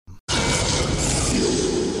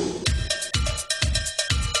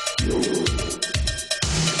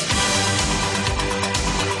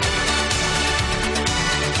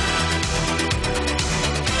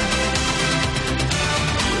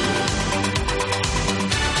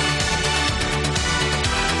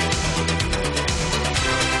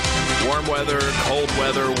weather, cold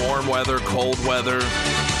weather, warm weather, cold weather.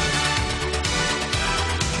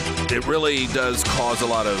 It really does cause a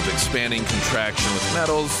lot of expanding contraction with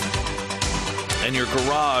metals. And your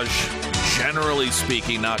garage, generally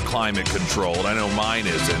speaking, not climate controlled. I know mine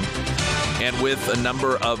isn't. And with a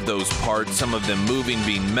number of those parts, some of them moving,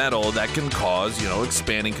 being metal, that can cause,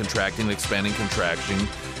 expanding, contracting,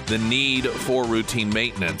 the need for routine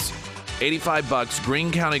maintenance. $85,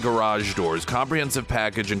 Greene County Garage Doors. Comprehensive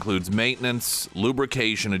package includes maintenance,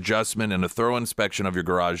 lubrication, adjustment, and a thorough inspection of your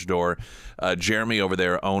garage door. Jeremy over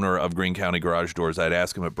there, owner of Greene County Garage Doors, I'd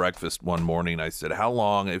asked him at breakfast one morning. I said, how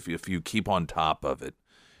long, if you keep on top of it,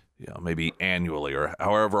 maybe annually or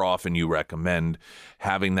however often you recommend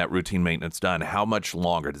having that routine maintenance done, how much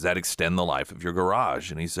longer does that extend the life of your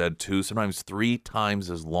garage? And he said 2, sometimes 3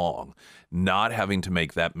 times as long, not having to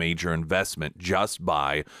make that major investment just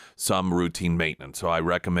by some routine maintenance. So I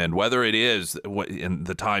recommend, whether it is, and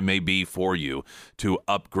the time may be for you, to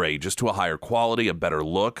upgrade just to a higher quality, a better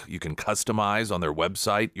look. You can customize on their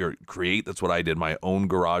website, that's what I did, my own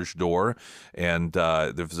garage door. And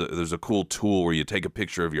there's a cool tool where you take a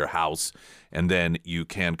picture of your house and then you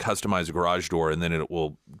can customize a garage door, and then it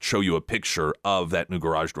will show you a picture of that new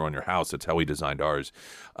garage door in your house. That's how we designed ours.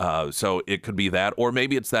 So it could be that, or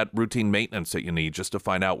maybe it's that routine maintenance that you need just to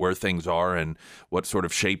find out where things are and what sort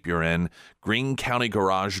of shape you're in. Greene County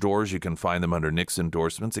Garage Doors, you can find them under Nick's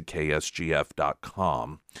endorsements at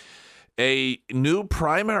ksgf.com. A new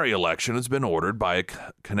primary election has been ordered by a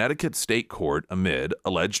Connecticut state court amid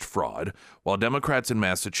alleged fraud, while Democrats in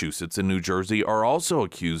Massachusetts and New Jersey are also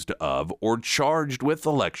accused of or charged with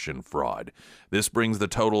election fraud. This brings the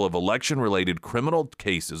total of election-related criminal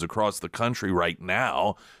cases across the country right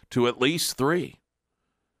now to at least 3.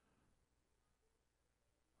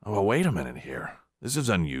 Oh, well, wait a minute here. This is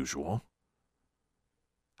unusual.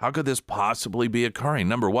 How could this possibly be occurring?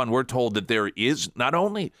 Number one, we're told that there is, not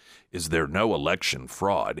only is there no election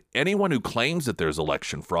fraud, anyone who claims that there's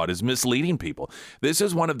election fraud is misleading people. This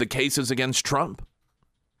is one of the cases against Trump.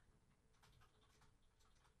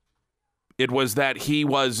 It was that he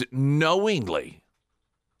was knowingly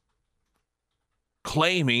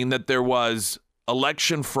claiming that there was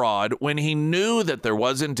election fraud when he knew that there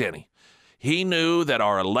wasn't any. He knew that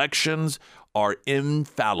our elections are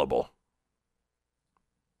infallible.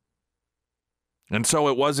 And so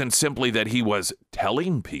it wasn't simply that he was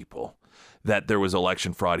telling people that there was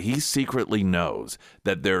election fraud. He secretly knows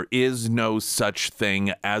that there is no such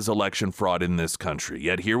thing as election fraud in this country.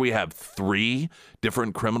 Yet here we have 3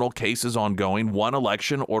 different criminal cases ongoing, 1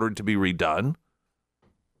 election ordered to be redone.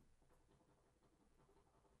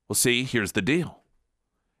 Well, see, here's the deal.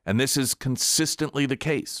 And this is consistently the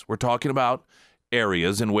case. We're talking about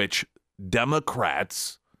areas in which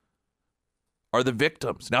Democrats are the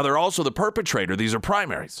victims. Now, they're also the perpetrator. These are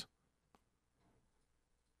primaries.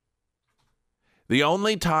 The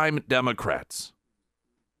only time Democrats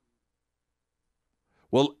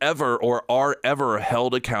will ever or are ever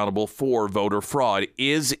held accountable for voter fraud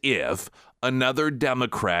is if another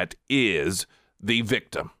Democrat is the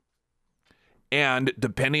victim. And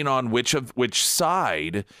depending on which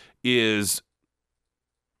side is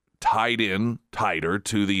tighter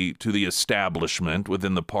to the establishment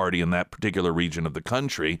within the party in that particular region of the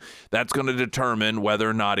country, that's going to determine whether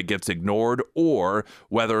or not it gets ignored or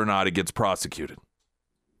whether or not it gets prosecuted.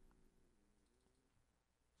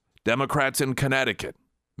 Democrats in Connecticut,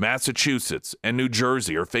 Massachusetts, and New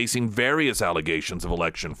Jersey are facing various allegations of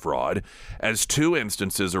election fraud, as 2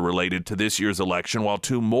 instances are related to this year's election, while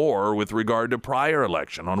 2 more with regard to prior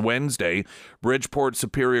election. On Wednesday, Bridgeport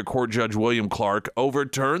Superior Court Judge William Clark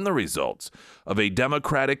overturned the results of a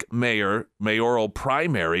Democratic mayoral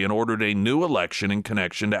primary and ordered a new election in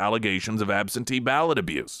connection to allegations of absentee ballot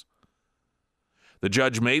abuse. The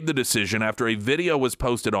judge made the decision after a video was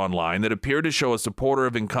posted online that appeared to show a supporter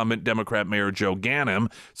of incumbent Democrat Mayor Joe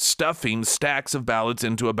Ganim stuffing stacks of ballots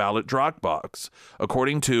into a ballot drop box,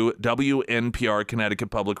 according to WNPR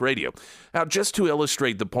Connecticut Public Radio. Now, just to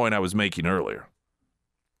illustrate the point I was making earlier,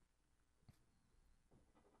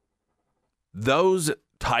 those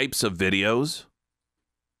types of videos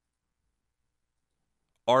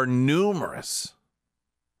are numerous,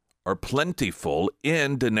 are plentiful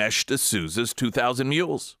in Dinesh D'Souza's 2,000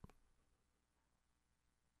 Mules.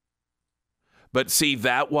 But see,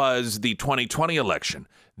 that was the 2020 election.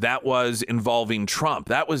 That was involving Trump.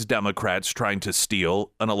 That was Democrats trying to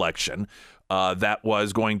steal an election that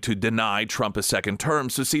was going to deny Trump a second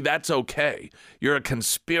term. So see, that's okay. You're a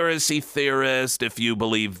conspiracy theorist if you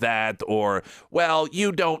believe that, or, well,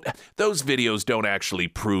 you don't, those videos don't actually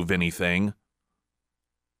prove anything.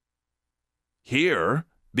 Here,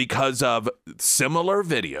 because of similar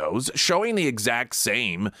videos showing the exact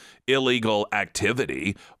same illegal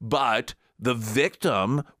activity, but the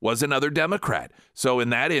victim was another Democrat. So in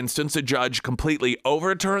that instance, a judge completely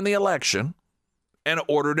overturned the election and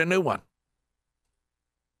ordered a new one.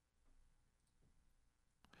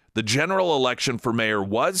 The general election for mayor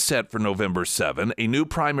was set for November 7. A new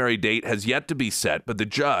primary date has yet to be set, but the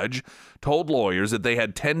judge told lawyers that they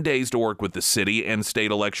had 10 days to work with the city and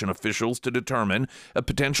state election officials to determine a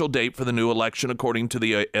potential date for the new election, according to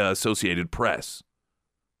the Associated Press.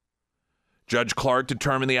 Judge Clark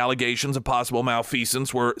determined the allegations of possible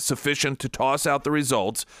malfeasance were sufficient to toss out the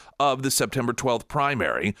results of the September 12th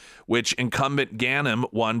primary, which incumbent Ganim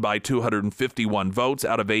won by 251 votes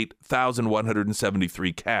out of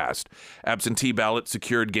 8,173 cast. Absentee ballot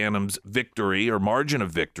secured Ganim's victory or margin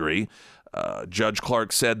of victory. Judge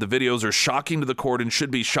Clark said the videos are shocking to the court and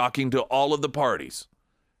should be shocking to all of the parties.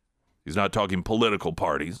 He's not talking political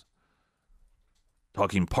parties,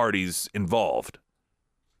 talking parties involved.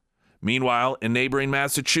 Meanwhile, in neighboring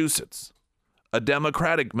Massachusetts, a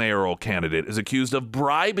Democratic mayoral candidate is accused of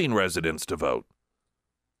bribing residents to vote.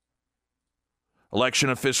 Election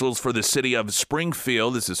officials for the city of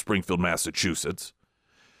Springfield, this is Springfield, Massachusetts,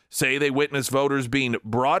 say they witnessed voters being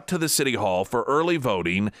brought to the city hall for early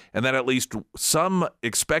voting and that at least some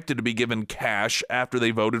expected to be given cash after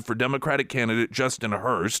they voted for Democratic candidate Justin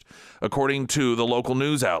Hurst, according to the local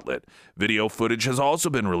news outlet. Video footage has also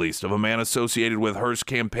been released of a man associated with Hurst's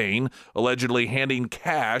campaign allegedly handing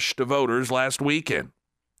cash to voters last weekend.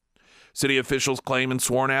 City officials claim in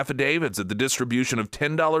sworn affidavits that the distribution of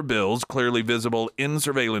 $10 bills, clearly visible in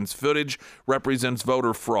surveillance footage, represents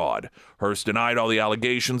voter fraud. Hurst denied all the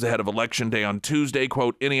allegations ahead of Election Day on Tuesday.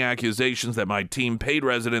 Quote, any accusations that my team paid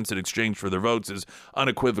residents in exchange for their votes is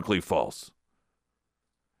unequivocally false.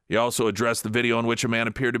 He also addressed the video in which a man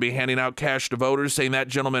appeared to be handing out cash to voters, saying that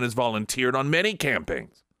gentleman has volunteered on many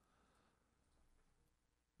campaigns.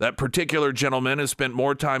 That particular gentleman has spent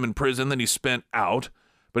more time in prison than he spent out.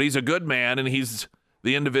 But he's a good man, and he's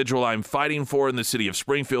the individual I'm fighting for in the city of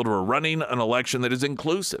Springfield. We're running an election that is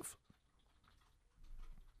inclusive.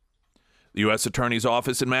 The U.S. Attorney's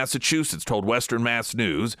Office in Massachusetts told Western Mass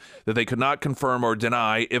News that they could not confirm or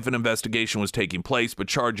deny if an investigation was taking place, but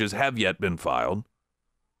charges have yet been filed.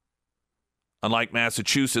 Unlike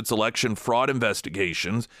Massachusetts, election fraud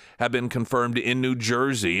investigations have been confirmed in New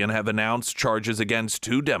Jersey and have announced charges against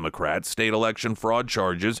two Democrats, state election fraud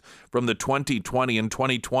charges from the 2020 and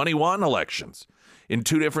 2021 elections. In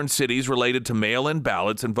two different cities related to mail-in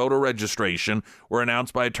ballots and voter registration were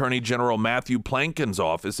announced by Attorney General Matthew Plankin's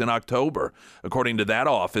office in October. According to that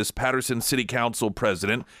office, Paterson City Council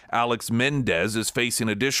President Alex Mendez is facing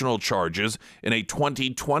additional charges in a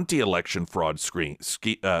 2020 election fraud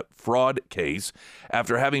case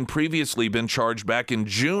after having previously been charged back in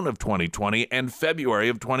June of 2020 and February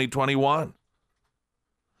of 2021.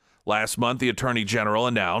 Last month, the Attorney General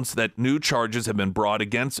announced that new charges have been brought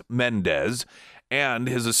against Mendez and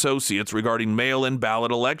his associates regarding mail-in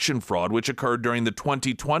ballot election fraud, which occurred during the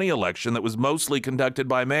 2020 election that was mostly conducted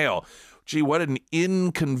by mail. Gee, what an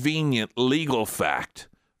inconvenient legal fact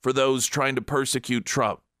for those trying to persecute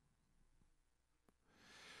Trump.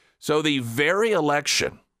 So the very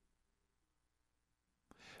election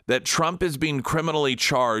that Trump is being criminally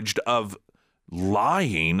charged of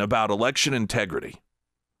lying about election integrity,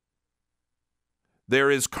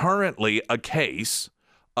 there is currently a case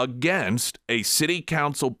against a city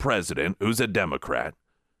council president who's a Democrat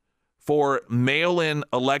for mail-in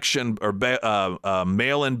election or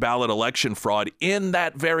mail-in ballot election fraud in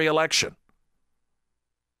that very election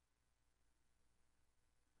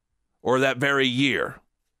or that very year.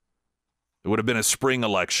 It would have been a spring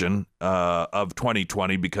election of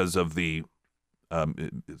 2020 because of the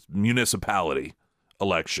municipality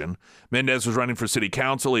election. Mendez was running for city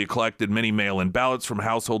council. He collected many mail-in ballots from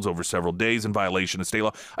households over several days in violation of state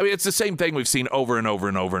law. I mean, it's the same thing we've seen over and over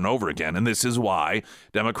and over and over again. And this is why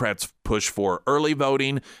Democrats push for early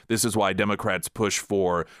voting. This is why Democrats push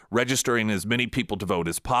for registering as many people to vote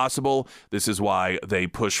as possible. This is why they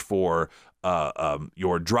push for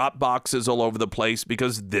your drop boxes all over the place,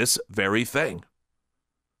 because this very thing.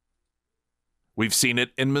 We've seen it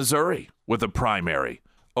in Missouri with a primary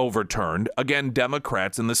overturned, again,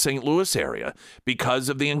 Democrats in the St. Louis area because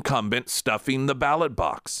of the incumbent stuffing the ballot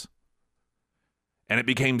box. And it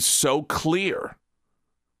became so clear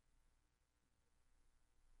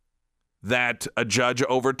that a judge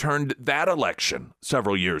overturned that election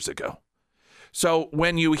several years ago. So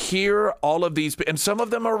when you hear all of these, and some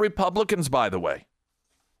of them are Republicans, by the way,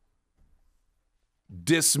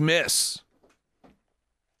 dismiss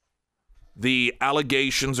the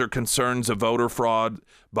allegations or concerns of voter fraud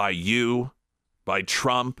by you by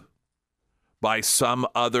Trump, by some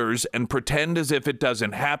others, and pretend as if it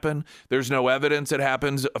doesn't happen. There's no evidence it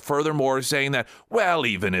happens. Furthermore, saying that, well,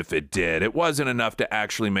 even if it did, it wasn't enough to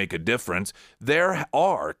actually make a difference. There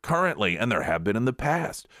are currently, and there have been in the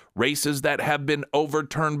past, races that have been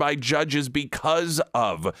overturned by judges because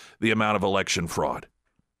of the amount of election fraud.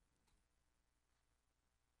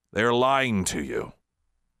 They're lying to you.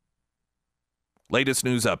 Latest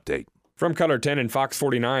news update. From Color 10 and Fox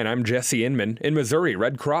 49, I'm Jesse Inman. In Missouri,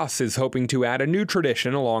 Red Cross is hoping to add a new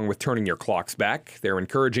tradition along with turning your clocks back. They're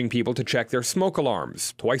encouraging people to check their smoke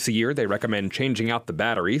alarms. Twice a year, they recommend changing out the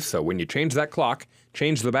battery, so when you change that clock,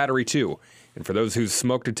 change the battery too. And for those whose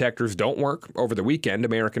smoke detectors don't work, over the weekend,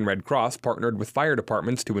 American Red Cross partnered with fire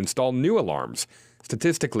departments to install new alarms.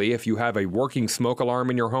 Statistically, if you have a working smoke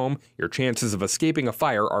alarm in your home, your chances of escaping a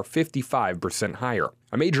fire are 55% higher.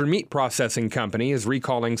 A major meat processing company is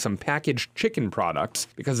recalling some packaged chicken products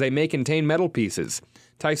because they may contain metal pieces.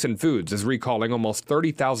 Tyson Foods is recalling almost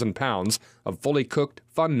 30,000 pounds of fully cooked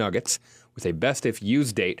Fun Nuggets with a best if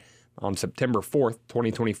used date on September 4th,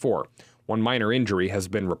 2024. One minor injury has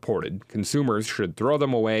been reported. Consumers should throw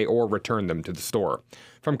them away or return them to the store.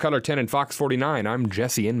 From Color 10 and Fox 49, I'm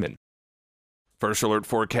Jesse Inman. First Alert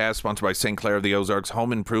Forecast, sponsored by St. Clair of the Ozarks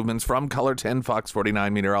Home Improvements. From Color 10, Fox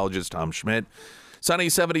 49 meteorologist Tom Schmidt. Sunny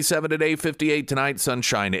 77 today, 58 tonight,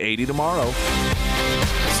 sunshine 80 tomorrow.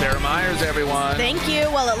 Sarah Myers, everyone. Thank you.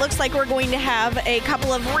 Well, it looks like we're going to have a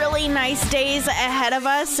couple of really nice days ahead of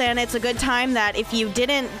us, and it's a good time that if you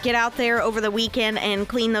didn't get out there over the weekend and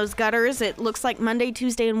clean those gutters, it looks like Monday,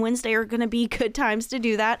 Tuesday, and Wednesday are going to be good times to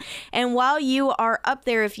do that. And while you are up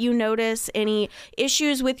there, if you notice any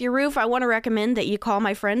issues with your roof, I want to recommend that you call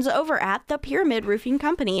my friends over at the Pyramid Roofing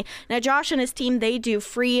Company. Now, Josh and his team, they do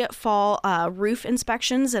free fall roof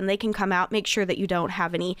inspections, and they can come out, make sure that you don't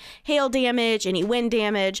have any hail damage, any wind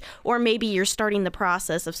damage, or maybe you're starting the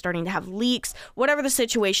process of starting to have leaks. Whatever the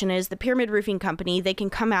situation is, the Pyramid Roofing Company, they can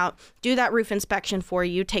come out, do that roof inspection for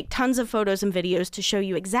you, take tons of photos and videos to show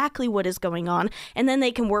you exactly what is going on, and then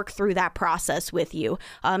they can work through that process with you.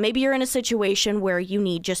 Maybe you're in a situation where you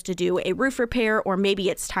need just to do a roof repair, or maybe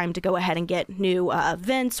it's time to go ahead and get new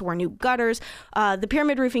vents or new gutters. The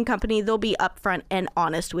Pyramid Roofing Company, they'll be upfront and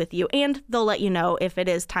honest with you, and they'll let you know if it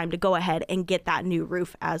is time to go ahead and get that new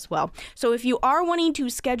roof as well. So if you are wanting to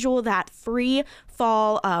schedule that free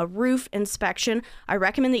fall roof inspection, I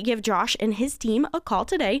recommend that you give Josh and his team a call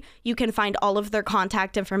today. You can find all of their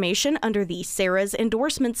contact information under the Sarah's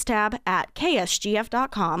Endorsements tab at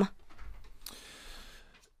ksgf.com.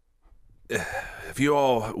 If you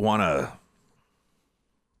all want a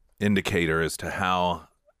indicator as to how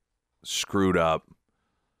screwed up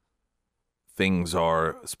things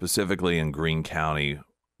are, specifically in Greene County,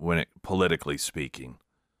 politically speaking,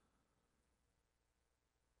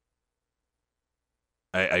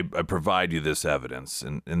 I provide you this evidence,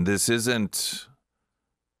 and this isn't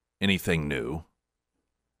anything new,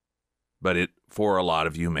 but it, for a lot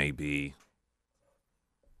of you, may be,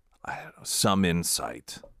 I don't know, some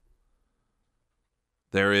insight.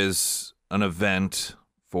 There is an event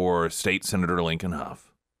for State Senator Lincoln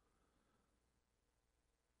Hough,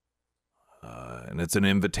 and it's an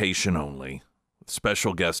invitation only.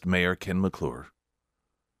 Special guest Mayor Ken McClure.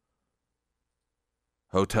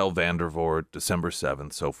 Hotel Vandervoort, December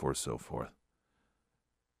 7th, so forth, so forth.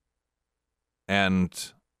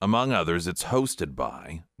 And among others, it's hosted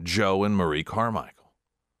by Joe and Marie Carmichael.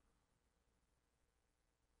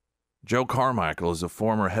 Joe Carmichael is a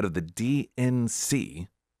former head of the DNC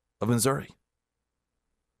of Missouri.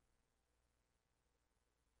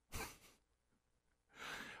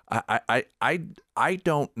 I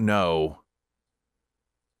don't know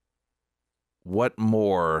what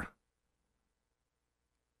more.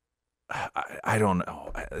 I don't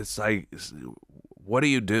know. It's like, what do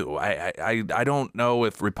you do? I don't know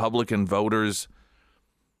if Republican voters,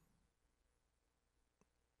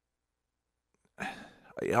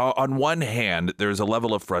 on one hand, there's a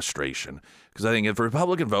level of frustration because I think if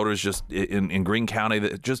Republican voters just in Greene County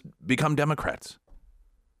that just become Democrats,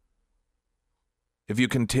 if you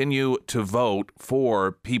continue to vote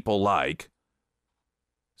for people like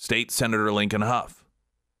State Senator Lincoln Hough,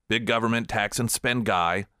 big government tax and spend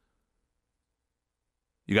guy.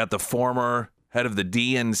 You got the former head of the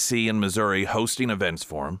DNC in Missouri hosting events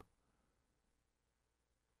for him.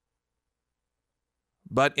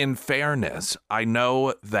 But in fairness, I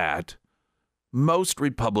know that most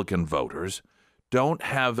Republican voters don't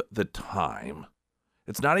have the time.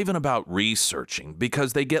 It's not even about researching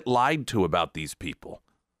because they get lied to about these people.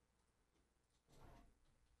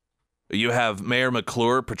 You have Mayor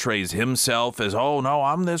McClure portrays himself as, oh, no,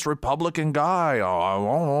 I'm this Republican guy.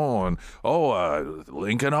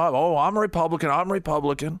 Lincoln Hough, oh, I'm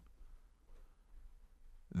Republican.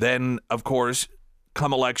 Then, of course,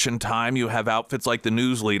 come election time, you have outfits like the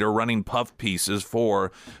News Leader running puff pieces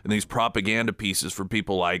and these propaganda pieces for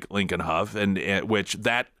people like Lincoln Hough, and which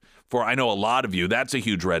that, for I know a lot of you, that's a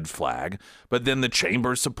huge red flag. But then the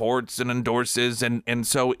chamber supports and endorses, and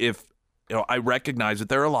so if I recognize that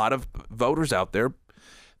there are a lot of voters out there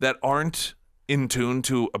that aren't in tune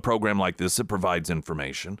to a program like this that provides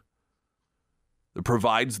information, that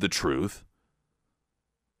provides the truth,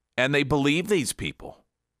 and they believe these people.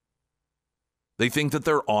 They think that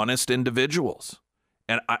they're honest individuals.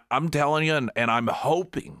 And I'm telling you, and I'm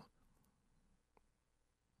hoping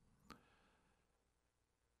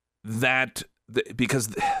that,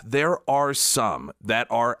 because there are some that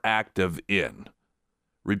are active in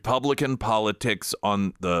Republican politics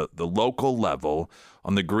on the local level,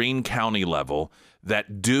 on the Greene County level,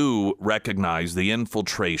 that do recognize the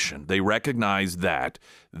infiltration. They recognize that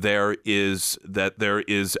there is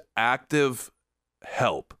active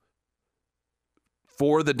help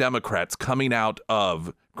for the Democrats coming out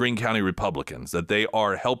of Greene County Republicans, that they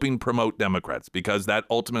are helping promote Democrats, because that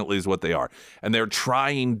ultimately is what they are. And they're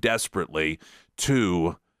trying desperately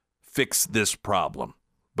to fix this problem.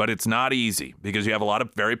 But it's not easy, because you have a lot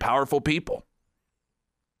of very powerful people.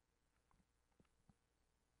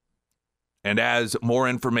 And as more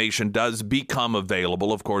information does become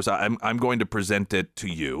available, of course, I'm going to present it to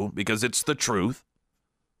you, because it's the truth.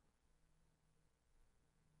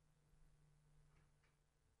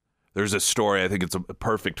 There's a story, I think it's a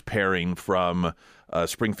perfect pairing, from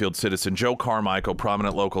Springfield citizen Joe Carmichael,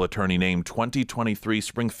 prominent local attorney, named 2023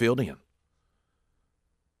 Springfieldian.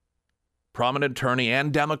 Prominent attorney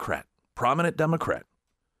and Democrat, prominent Democrat,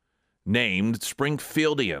 named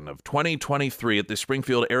Springfieldian of 2023 at the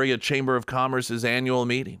Springfield Area Chamber of Commerce's annual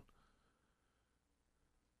meeting.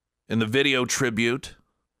 In the video tribute,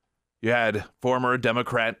 you had former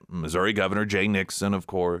Democrat, Missouri Governor Jay Nixon, of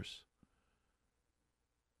course,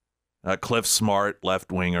 Cliff Smart,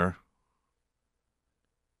 left-winger.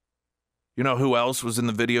 You know who else was in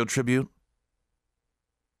the video tribute?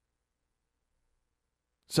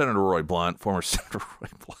 Senator Roy Blunt, former Senator Roy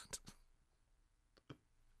Blunt.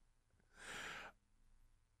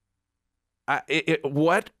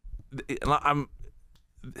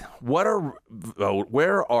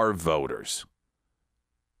 Where are voters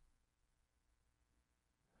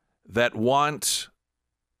that want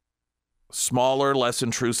smaller, less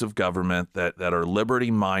intrusive government, that are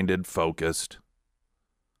liberty-minded, focused?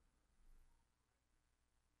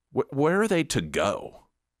 Where are they to go?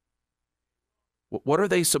 What are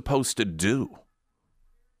they supposed to do?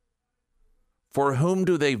 For whom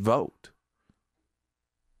do they vote?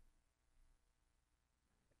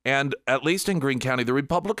 And at least in Greene County, the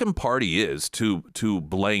Republican Party is to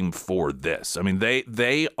blame for this. I mean,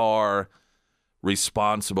 they are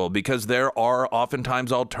responsible, because there are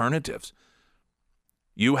oftentimes alternatives.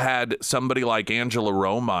 You had somebody like Angela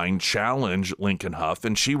Romine challenge Lincoln Hough,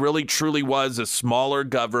 and she really truly was a smaller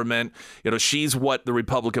government. She's what the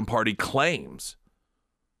Republican Party claims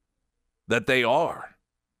that they are.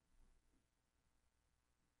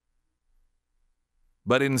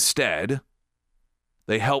 But instead,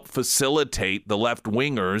 they help facilitate the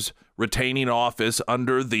left-wingers retaining office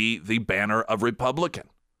under the banner of Republican.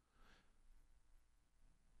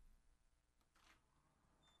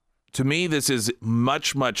 To me, this is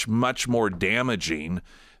much, much, much more damaging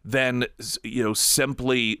than,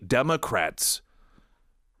 simply Democrats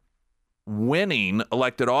winning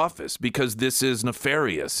elected office, because this is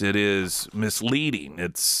nefarious. It is misleading.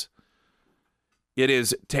 It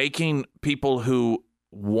is taking people who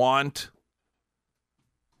want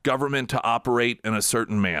government to operate in a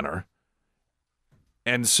certain manner,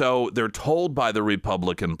 and so they're told by the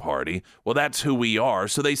Republican Party, well, that's who we are,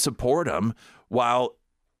 so they support them, while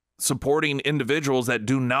supporting individuals that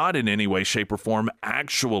do not in any way, shape, or form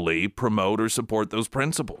actually promote or support those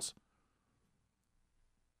principles.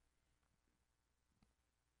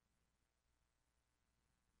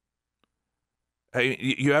 Hey,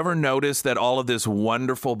 you ever notice that all of this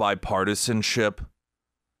wonderful bipartisanship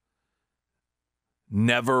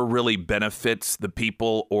never really benefits the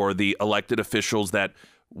people or the elected officials that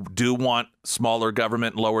do want smaller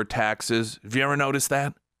government and lower taxes? Have you ever noticed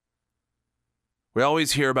that? We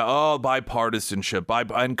always hear about,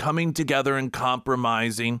 bipartisanship, and coming together and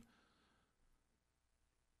compromising.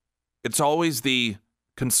 It's always the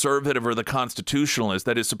conservative or the constitutionalist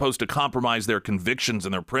that is supposed to compromise their convictions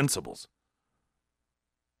and their principles.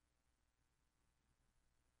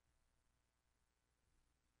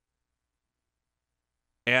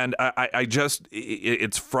 And I just,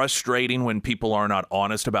 it's frustrating when people are not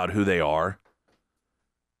honest about who they are.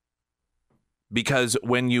 Because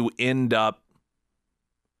when you end up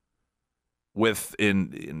with,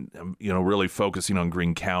 really focusing on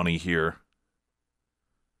Greene County here,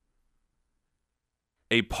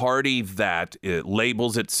 a party that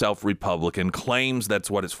labels itself Republican, claims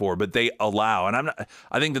that's what it's for, but they allow, and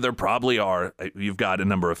I think that there probably are, you've got a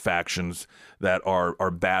number of factions that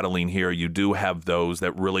are battling here. You do have those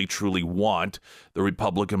that really truly want the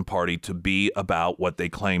Republican Party to be about what they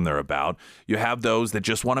claim they're about. You have those that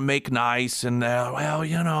just want to make nice and,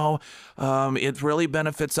 it really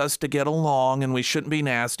benefits us to get along and we shouldn't be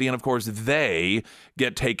nasty. And of course, they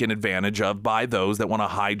get taken advantage of by those that want to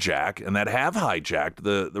hijack and that have hijacked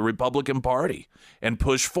the Republican Party and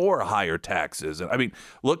push for higher taxes. I mean,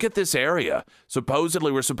 look at this area.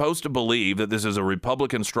 Supposedly, we're supposed to believe that this is a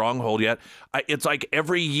Republican stronghold, yet it's like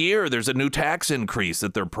every year there's a new tax increase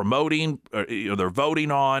that they're promoting, or, they're voting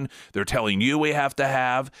on, they're telling you we have to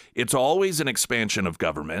have. It's always an expansion of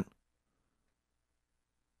government.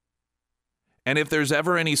 And if there's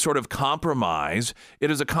ever any sort of compromise, it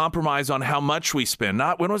is a compromise on how much we spend.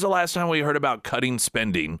 Not when was the last time we heard about cutting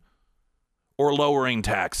spending or lowering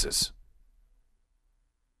taxes?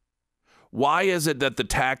 Why is it that the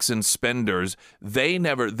tax and spenders,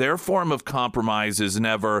 their form of compromise is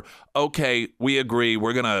never, okay, we agree,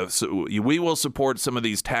 we will support some of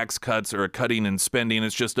these tax cuts or cutting and spending.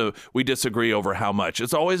 It's just we disagree over how much.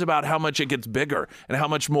 It's always about how much it gets bigger and how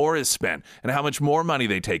much more is spent and how much more money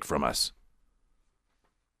they take from us.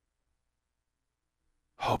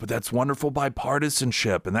 Oh, but that's wonderful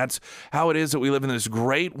bipartisanship, and that's how it is that we live in this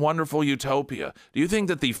great, wonderful utopia. Do you think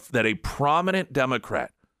that a prominent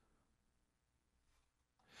Democrat,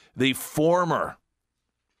 the former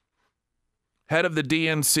head of the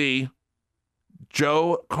DNC,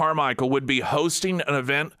 Joe Carmichael, would be hosting an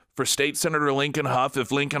event for State Senator Lincoln Hough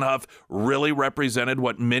if Lincoln Hough really represented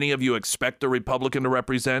what many of you expect a Republican to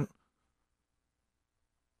represent?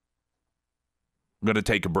 I'm going to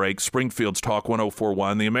take a break. Springfield's Talk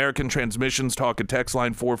 1041, the American Transmissions Talk and Text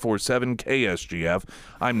Line 447 KSGF.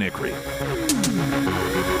 I'm Nick Reed.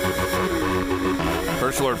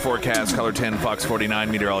 First alert forecast, color 10, Fox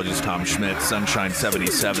 49, meteorologist Tom Schmidt. Sunshine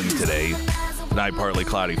 77 today. Tonight partly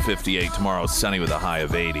cloudy 58. Tomorrow sunny with a high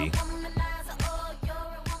of 80.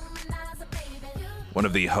 One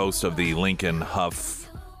of the hosts of the Lincoln Hough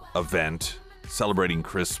event celebrating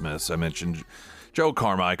Christmas, I mentioned Joe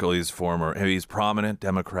Carmichael. He's prominent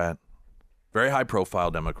Democrat, very high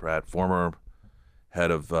profile Democrat, former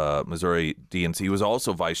head of Missouri DNC. He was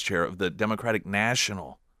also vice chair of the Democratic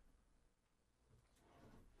National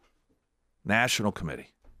Committee.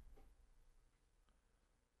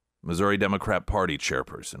 Missouri Democrat Party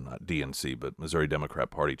chairperson, not DNC, but Missouri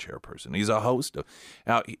Democrat Party chairperson. He's a host of.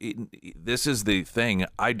 Now, this is the thing.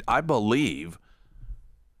 I believe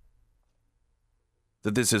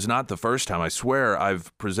that this is not the first time. I swear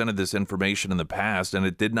I've presented this information in the past, and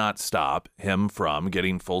it did not stop him from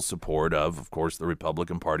getting full support of course, the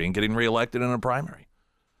Republican Party and getting reelected in a primary.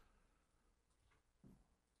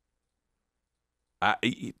 I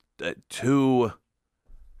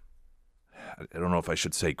don't know if I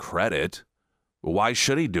should say credit, but why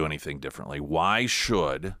should he do anything differently? Why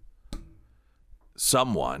should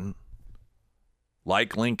someone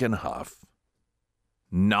like Lincoln Hough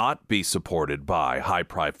not be supported by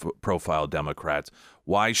high-profile Democrats?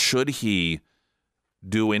 Why should he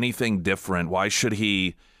do anything different? Why should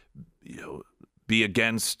he be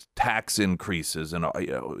against tax increases? And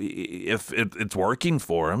if it's working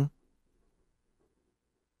for him,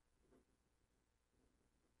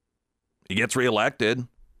 he gets reelected.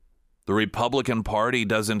 The Republican Party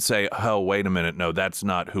doesn't say, oh, wait a minute, no, that's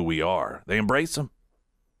not who we are. They embrace him.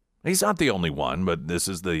 He's not the only one, but this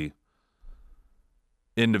is the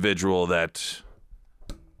individual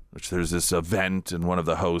which there's this event, and one of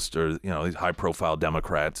the hosts are, these high-profile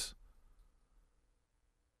Democrats.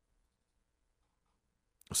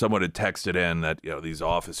 Someone had texted in that, these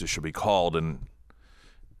offices should be called and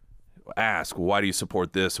ask, well, why do you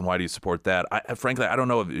support this and why do you support that? Frankly, I don't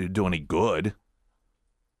know if it would do any good.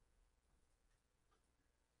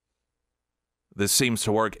 This seems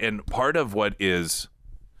to work. And part of what is,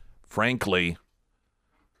 frankly,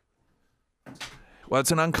 well,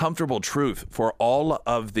 it's an uncomfortable truth for all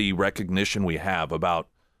of the recognition we have about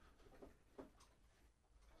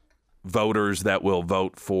voters that will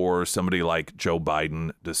vote for somebody like Joe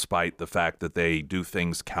Biden, despite the fact that they do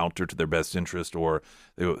things counter to their best interest, or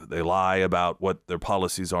they lie about what their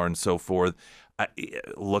policies are and so forth.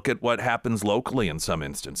 Look at what happens locally in some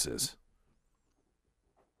instances.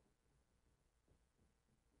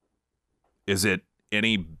 Is it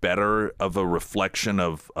any better of a reflection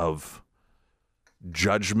of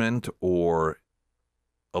judgment or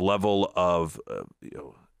a level of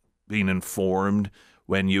being informed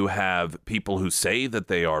when you have people who say that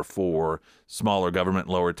they are for smaller government,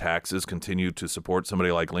 lower taxes, continue to support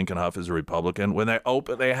somebody like Lincoln Hough as a Republican when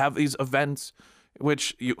they have these events,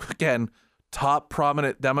 which again, top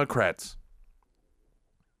prominent Democrats,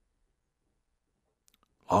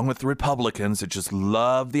 along with the Republicans that just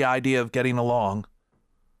love the idea of getting along.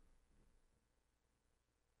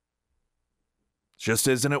 Just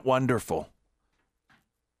isn't it wonderful?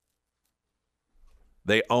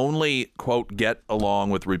 They only, quote, get along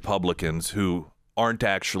with Republicans who aren't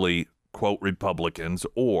actually, quote, Republicans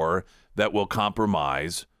or that will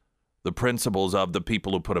compromise the principles of the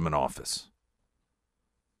people who put them in office.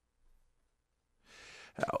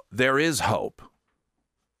 There is hope.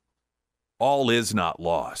 All is not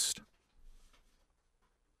lost.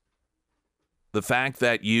 The fact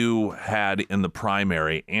that you had in the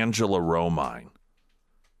primary Angela Romine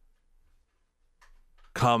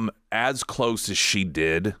come as close as she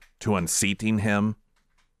did to unseating him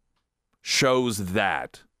shows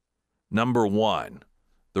that, number one,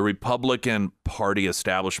 the Republican Party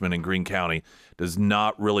establishment in Greene County does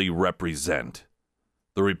not really represent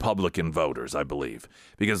the Republican voters, I believe,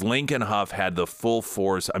 because Lincoln Hough had the full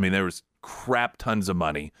force. I mean, there was crap tons of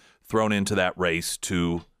money thrown into that race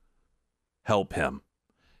to help him.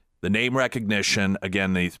 The name recognition,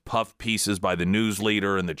 again, these puff pieces by the news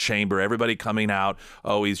leader and the chamber, everybody coming out,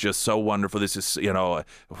 oh, he's just so wonderful. This is,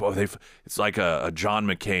 it's like a John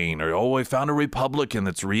McCain, or, oh, we found a Republican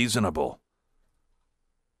that's reasonable.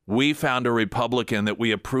 We found a Republican that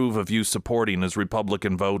we approve of you supporting as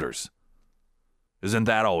Republican voters. Isn't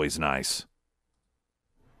that always nice?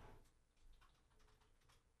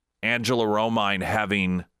 Angela Romine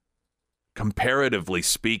having, comparatively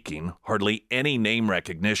speaking, hardly any name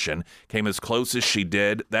recognition, came as close as she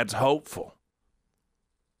did. That's hopeful.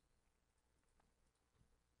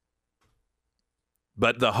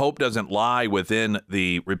 But the hope doesn't lie within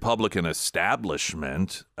the Republican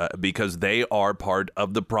establishment because they are part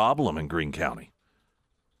of the problem in Greene County.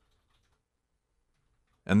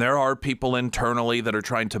 And there are people internally that are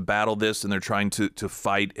trying to battle this and they're trying to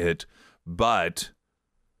fight it, but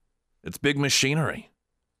it's big machinery.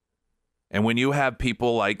 And when you have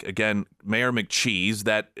people like, again, Mayor McCheese,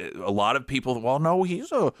 that a lot of people, well, no, he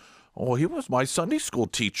was my Sunday school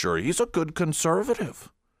teacher. He's a good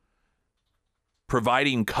conservative.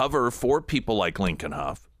 Providing cover for people like Lincoln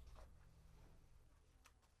Hough.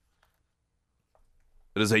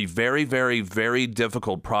 It is a very, very, very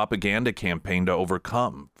difficult propaganda campaign to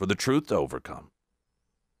overcome, for the truth to overcome.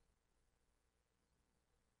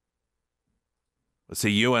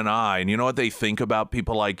 See, you and I, and you know what they think about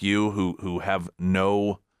people like you who have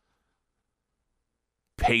no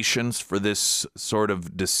patience for this sort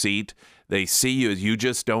of deceit? They see you as you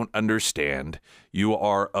just don't understand. You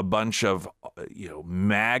are a bunch of,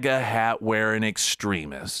 MAGA hat wearing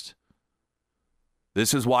extremists.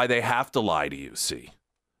 This is why they have to lie to you, see?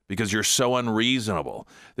 Because you're so unreasonable.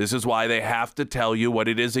 This is why they have to tell you what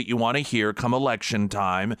it is that you want to hear come election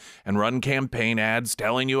time and run campaign ads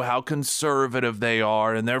telling you how conservative they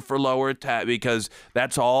are and they're for lower tax, because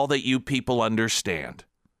that's all that you people understand.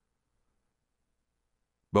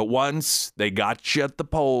 But once they got you at the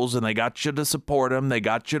polls and they got you to support them, they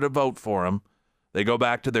got you to vote for them, they go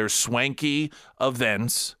back to their swanky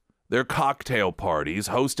events, their cocktail parties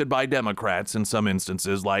hosted by Democrats in some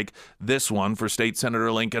instances, like this one for State Senator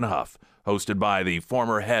Lincoln Hough, hosted by the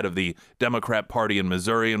former head of the Democrat Party in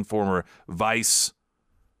Missouri and former vice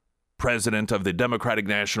president of the Democratic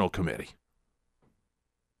National Committee.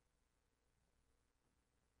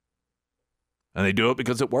 And they do it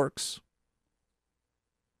because it works.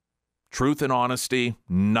 Truth and honesty,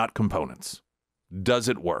 not components. Does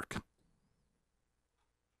it work?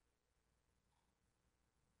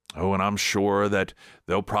 Oh, and I'm sure that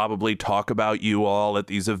they'll probably talk about you all at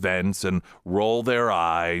these events and roll their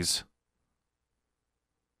eyes.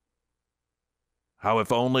 How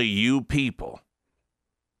if only you people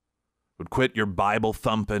would quit your Bible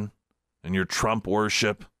thumping and your Trump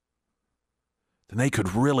worship, then they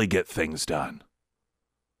could really get things done.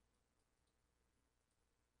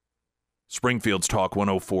 Springfield's Talk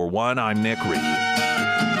 104.1, I'm Nick Reed.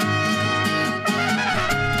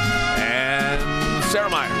 And Sarah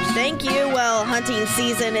Myers. Thank you. Well, hunting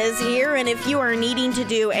season is here, and if you are needing to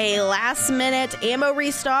do a last-minute ammo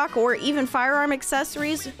restock or even firearm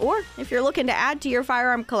accessories, or if you're looking to add to your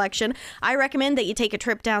firearm collection, I recommend that you take a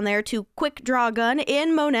trip down there to Quick Draw Gun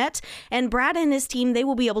in Monette, and Brad and his team, they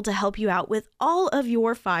will be able to help you out with all of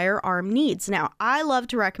your firearm needs. Now, I love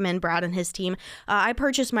to recommend Brad and his team. I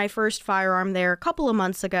purchased my first firearm there a couple of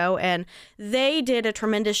months ago, and they did a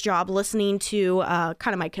tremendous job listening to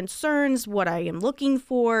kind of my concerns, what I am looking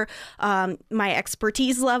for, my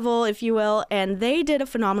expertise level, if you will, and they did a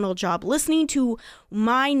phenomenal job listening to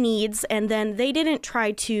my needs, and then they didn't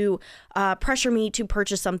try to pressure me to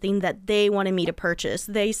purchase something that they wanted me to purchase.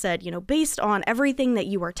 They said, based on everything that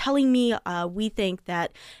you are telling me, we think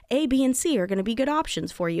that A, B, and C are going to be good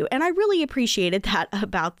options for you, and I really appreciated that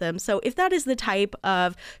about them. So if that is the type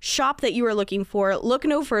of shop that you are looking for, look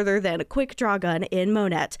no further than a Quick Draw Gun in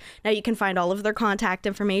Monette. Now, you can find all of their contact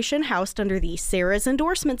information housed under the Sarah's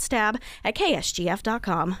Endorsements tab at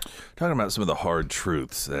ksgf.com. Talking about some of the hard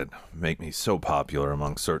truths that make me so popular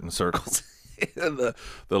among certain circles in the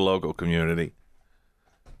local community.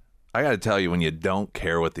 I got to tell you, when you don't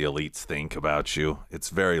care what the elites think about you, it's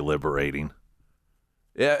very liberating.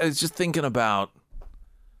 Yeah, it's just thinking about,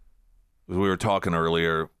 we were talking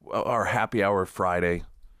earlier, our happy hour Friday.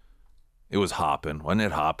 It was hopping. Wasn't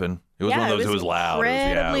it hopping? It was one of those, it was loud.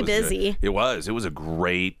 Incredibly busy. It was. It was a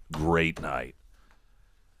great, great night.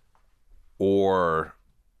 Or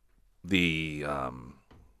the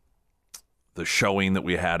showing that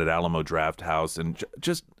we had at Alamo Draft House, and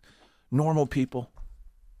just normal people.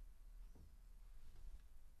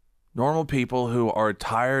 Normal people who are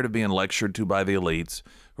tired of being lectured to by the elites,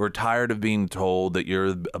 who are tired of being told that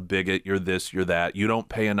you're a bigot, you're this, you're that, you don't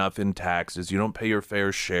pay enough in taxes, you don't pay your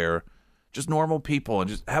fair share. Just normal people, and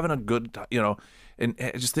just having a good time, and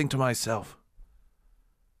I just think to myself,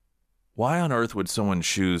 why on earth would someone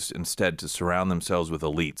choose instead to surround themselves with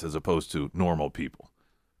elites as opposed to normal people?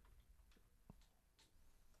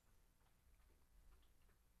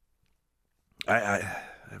 I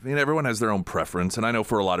mean, everyone has their own preference, and I know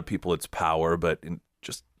for a lot of people it's power, but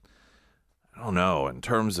I don't know, in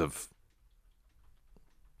terms of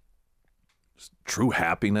just true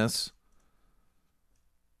happiness.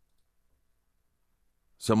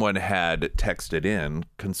 Someone had texted in,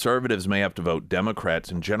 conservatives may have to vote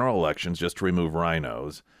Democrats in general elections just to remove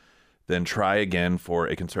rhinos, then try again for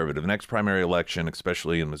a conservative next primary election,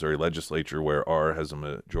 especially in Missouri legislature where R has a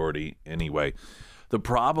majority anyway. The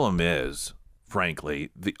problem is,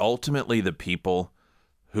 frankly, ultimately the people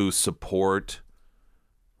who support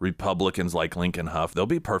Republicans like Lincoln Hough, they'll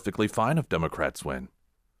be perfectly fine if Democrats win.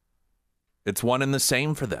 It's one and the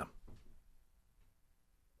same for them.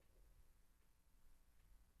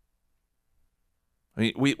 I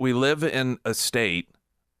mean, we live in a state,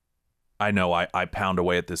 I know I pound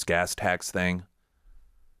away at this gas tax thing,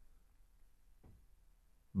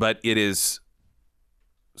 but it is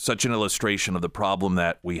such an illustration of the problem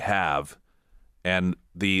that we have and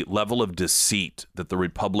the level of deceit that the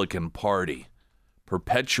Republican Party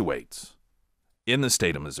perpetuates in the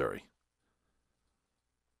state of Missouri.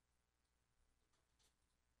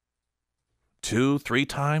 2-3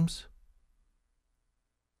 times?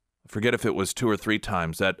 Forget if it was 2 or 3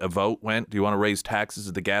 times that a vote went, do you want to raise taxes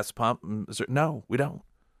at the gas pump? No, we don't.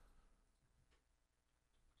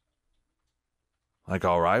 Like,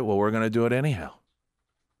 all right, well, we're going to do it anyhow.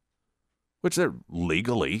 Which they're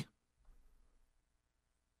legally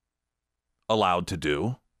allowed to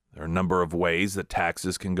do. There are a number of ways that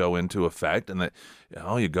taxes can go into effect, and that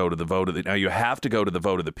you go to the vote of the. Now you have to go to the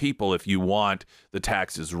vote of the people if you want the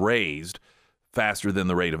taxes raised faster than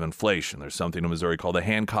the rate of inflation. There's something in Missouri called the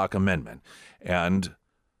Hancock Amendment, and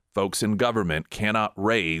folks in government cannot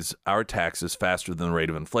raise our taxes faster than the rate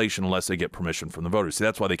of inflation unless they get permission from the voters. See,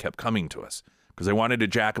 that's why they kept coming to us, because they wanted to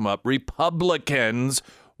jack them up. Republicans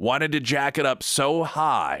wanted to jack it up so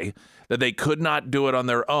high that they could not do it on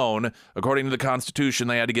their own. According to the Constitution,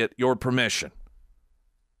 they had to get your permission.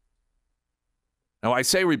 Now, I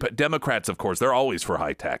say Democrats, of course, they're always for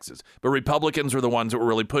high taxes, but Republicans are the ones that were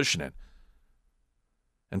really pushing it.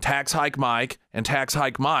 And Tax Hike Mike and Tax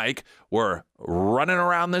Hike Mike were running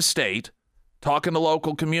around this state talking to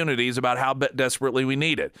local communities about how desperately we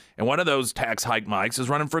need it. And one of those Tax Hike Mikes is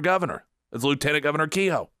running for governor. It's Lieutenant Governor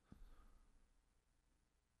Kehoe.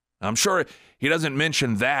 I'm sure he doesn't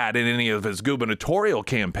mention that in any of his gubernatorial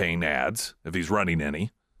campaign ads, if he's running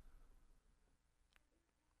any.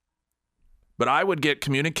 But I would get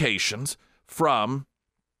communications from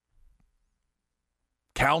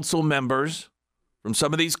council members from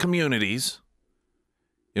some of these communities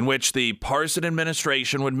in which the Parson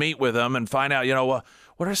administration would meet with them and find out,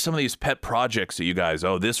 what are some of these pet projects that you guys,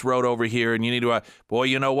 this road over here, and you need to, boy,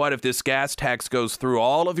 you know what, if this gas tax goes through,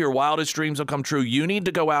 all of your wildest dreams will come true. You need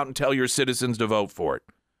to go out and tell your citizens to vote for it.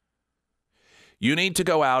 You need to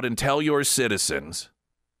go out and tell your citizens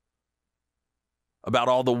about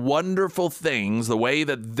all the wonderful things, the way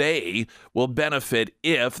that they will benefit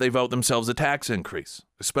if they vote themselves a tax increase.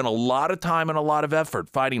 They spent a lot of time and a lot of effort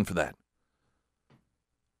fighting for that.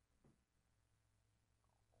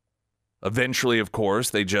 Eventually, of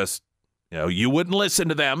course, they just, you wouldn't listen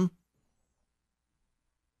to them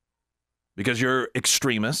because you're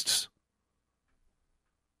extremists.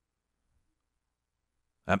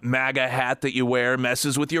 That MAGA hat that you wear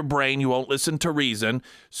messes with your brain. You won't listen to reason.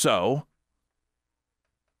 So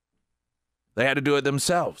they had to do it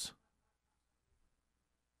themselves.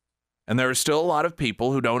 And there are still a lot of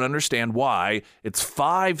people who don't understand why it's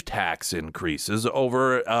 5 tax increases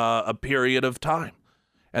over a period of time.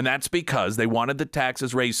 And that's because they wanted the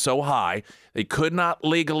taxes raised so high, they could not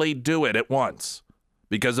legally do it at once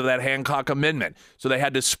because of that Hancock Amendment. So they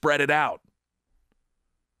had to spread it out.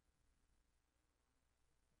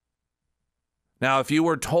 Now, if you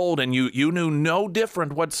were told, and you knew no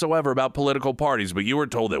different whatsoever about political parties, but you were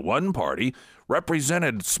told that one party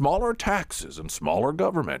represented smaller taxes and smaller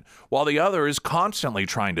government, while the other is constantly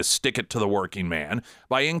trying to stick it to the working man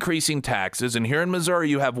by increasing taxes, and here in Missouri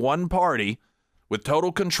you have one party with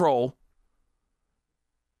total control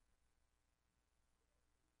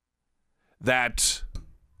that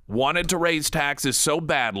wanted to raise taxes so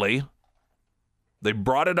badly, they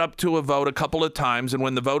brought it up to a vote a couple of times, and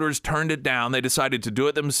when the voters turned it down, they decided to do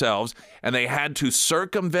it themselves, and they had to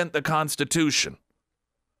circumvent the Constitution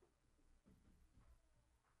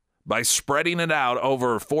by spreading it out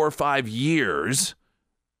over 4 or 5 years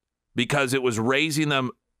because it was raising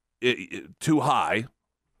them too high.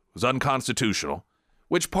 It was unconstitutional.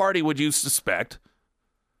 Which party would you suspect?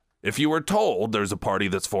 If you were told there's a party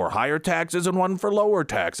that's for higher taxes and one for lower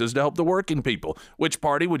taxes to help the working people, which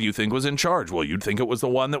party would you think was in charge? Well, you'd think it was the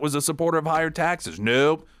one that was a supporter of higher taxes.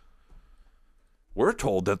 Nope. We're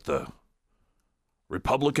told that the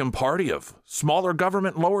Republican Party of smaller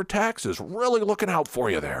government, lower taxes, really looking out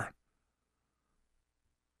for you there.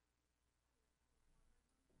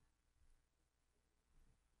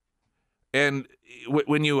 And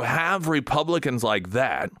when you have Republicans like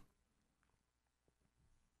that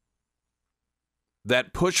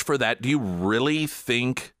push for that, do you really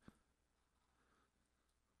think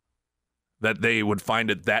that they would find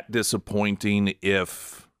it that disappointing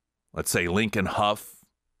if, let's say, Lincoln Hough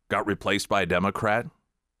got replaced by a Democrat?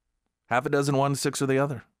 Half a dozen one, 6 of the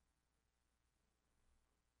other.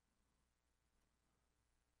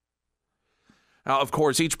 Now, of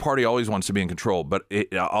course, each party always wants to be in control, but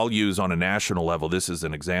I'll use on a national level, this is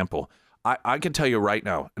an example. I can tell you right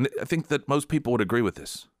now, and I think that most people would agree with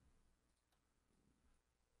this.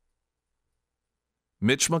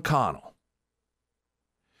 Mitch McConnell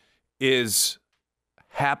is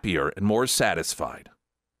happier and more satisfied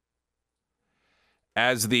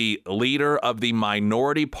as the leader of the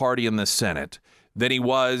minority party in the Senate than he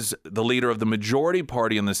was the leader of the majority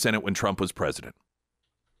party in the Senate when Trump was president.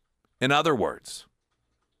 In other words,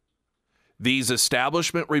 these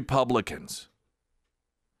establishment Republicans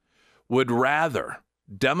would rather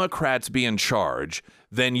Democrats be in charge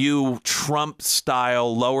than you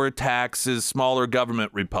Trump-style, lower taxes, smaller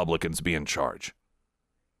government Republicans be in charge.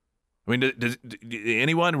 I mean, does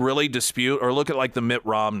anyone really dispute or look at like the Mitt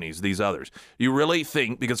Romneys, these others? You really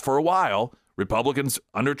think, because for a while, Republicans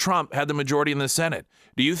under Trump had the majority in the Senate.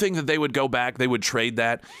 Do you think that they would go back, they would trade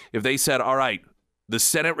that if they said, all right, the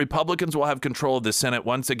Senate, Republicans will have control of the Senate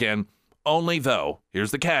once again, only though,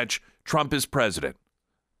 here's the catch, Trump is president?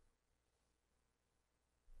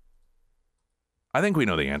 I think we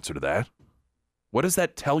know the answer to that. What does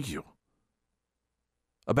that tell you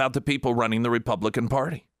about the people running the Republican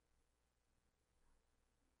Party?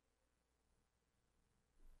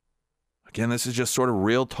 Again, this is just sort of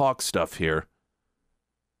real talk stuff here.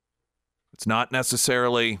 It's not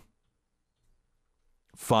necessarily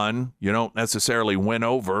fun. You don't necessarily win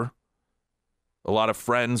over a lot of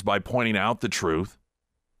friends by pointing out the truth.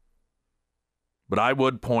 But I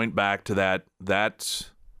would point back to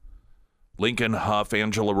that Lincoln Hough,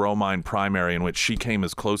 Angela Romine primary in which she came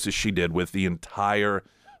as close as she did with the entire,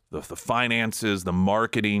 the finances, the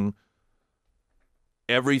marketing,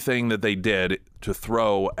 everything that they did to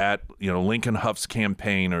throw at, Lincoln Hough's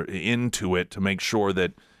campaign or into it to make sure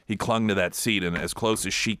that he clung to that seat. And as close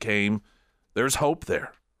as she came, there's hope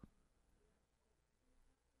there.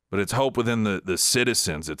 But it's hope within the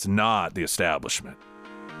citizens. It's not the establishment.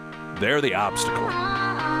 They're the obstacle.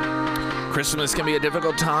 Christmas can be a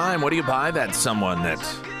difficult time. What do you buy that someone that,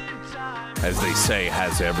 as they say,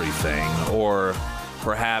 has everything? Or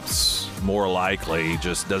perhaps more likely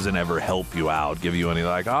just doesn't ever help you out, give you any,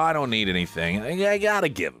 like, oh, I don't need anything. Yeah, you gotta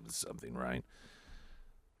give them something, right?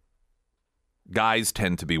 Guys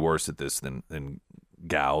tend to be worse at this than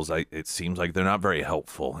gals. It seems like they're not very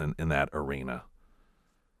helpful in that arena.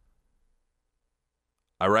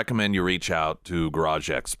 I recommend you reach out to garage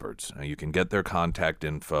experts. You can get their contact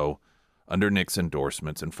info under Nick's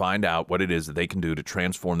endorsements and find out what it is that they can do to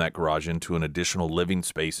transform that garage into an additional living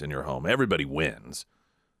space in your home. Everybody wins.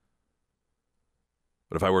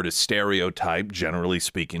 But if I were to stereotype, generally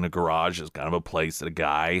speaking, a garage is kind of a place that a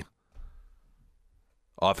guy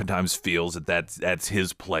oftentimes feels that that's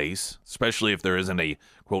his place, especially if there isn't a,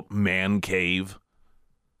 quote, man cave.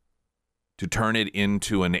 To turn it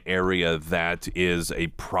into an area that is a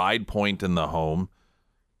pride point in the home,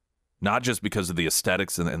 not just because of the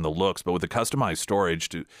aesthetics and the looks, but with the customized storage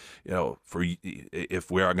to, for if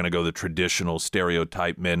we are going to go the traditional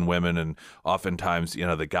stereotype men, women, and oftentimes,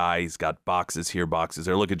 the guy's got boxes here, boxes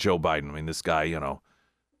there. Look at Joe Biden. I mean, this guy,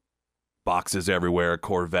 boxes everywhere,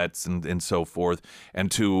 Corvettes and so forth. And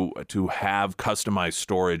to have customized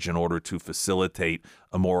storage in order to facilitate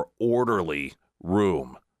a more orderly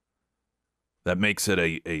room that makes it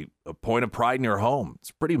a point of pride in your home. It's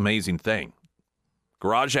a pretty amazing thing.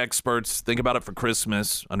 Garage experts, think about it for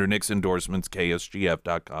Christmas under Nick's endorsements,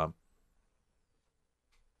 ksgf.com.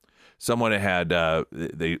 Someone had,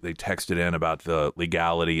 they texted in about the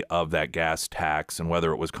legality of that gas tax and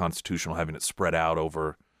whether it was constitutional having it spread out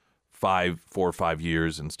over 4 or 5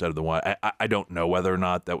 years instead of the one. I don't know whether or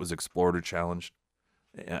not that was explored or challenged.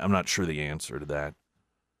 I'm not sure the answer to that.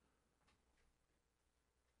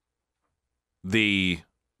 The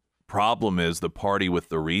problem is the party with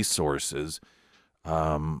the resources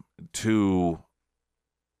to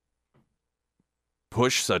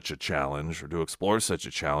push such a challenge or to explore such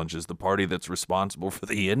a challenge is the party that's responsible for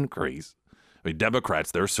the increase. I mean,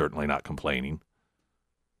 Democrats, they're certainly not complaining.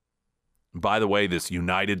 By the way, this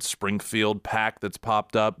United Springfield PAC that's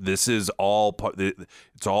popped up, this is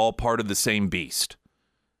it's all part of the same beast.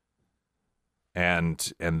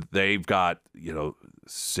 And they've got,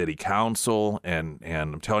 city council and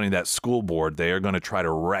I'm telling you that school board, they are going to try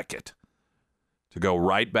to wreck it to go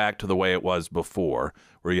right back to the way it was before,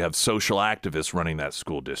 where you have social activists running that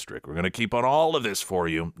school district. We're going to keep on all of this for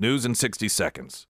you. News in 60 seconds.